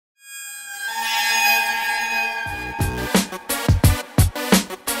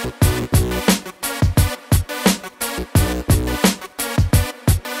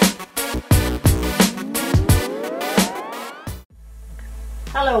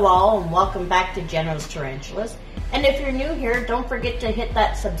Hello all, and welcome back to Jenno'S Tarantulas. And if you're new here, don't forget to hit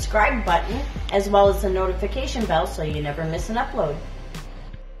that subscribe button as well as the notification bell so you never miss an upload.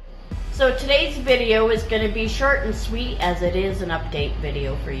 So today's video is going to be short and sweet as it is an update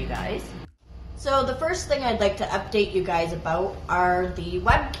video for you guys. So the first thing I'd like to update you guys about are the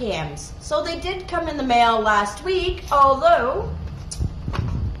webcams. So they did come in the mail last week, although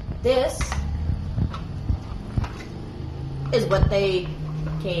this is what they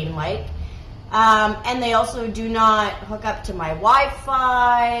came like. And they also do not hook up to my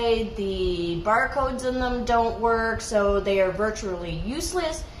Wi-Fi. The barcodes in them don't work, so they are virtually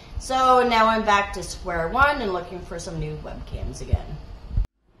useless. So now I'm back to square one and looking for some new webcams again.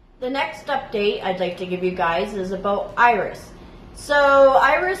 The next update I'd like to give you guys is about Iris. So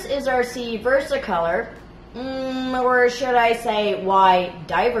Iris is our sea versicolor, or should I say Y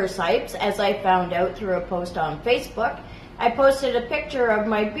diversipes, as I found out through a post on Facebook. I posted a picture of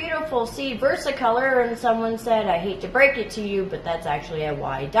my beautiful sea versicolor and someone said, I hate to break it to you, but that's actually a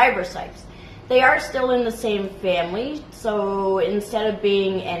Y diversipes. They are still in the same family, so instead of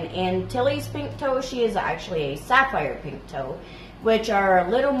being an Antilles pink toe, she is actually a sapphire pink toe, which are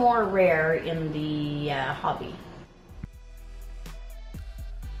a little more rare in the hobby.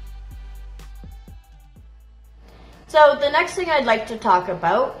 So the next thing I'd like to talk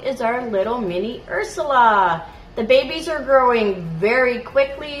about is our little mini Ursula. The babies are growing very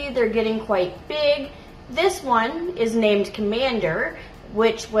quickly. They're getting quite big. This one is named Commander,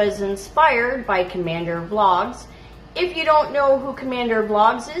 which was inspired by Commander Vlogs. If you don't know who Commander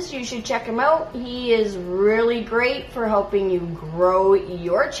Vlogs is, you should check him out. He is really great for helping you grow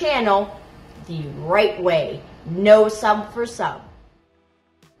your channel the right way. No sub for sub.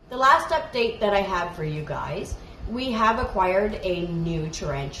 The last update that I have for you guys, we have acquired a new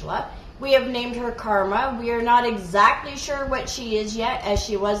tarantula. We have named her Karma. We are not exactly sure what she is yet, as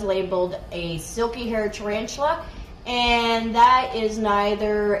she was labeled a silky hair tarantula, and that is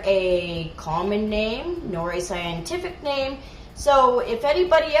neither a common name nor a scientific name. So if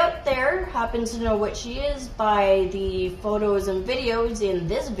anybody out there happens to know what she is by the photos and videos in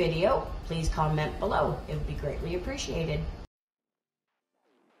this video, please comment below. It would be greatly appreciated.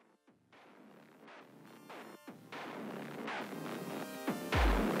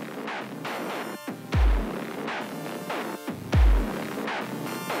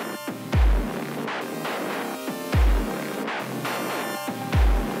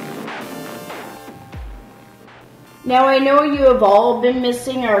 Now I know you have all been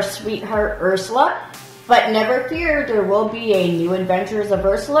missing our sweetheart Ursula, but never fear, there will be a New Adventures of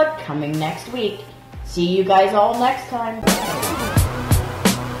Ursula coming next week. See you guys all next time.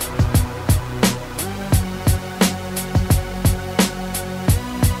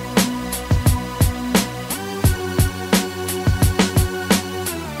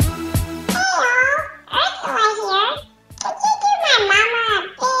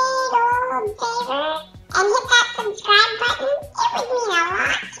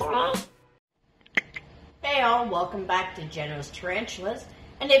 Hey all, welcome back to Jenno'S Tarantulas.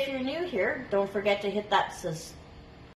 And if you're new here, don't forget to hit that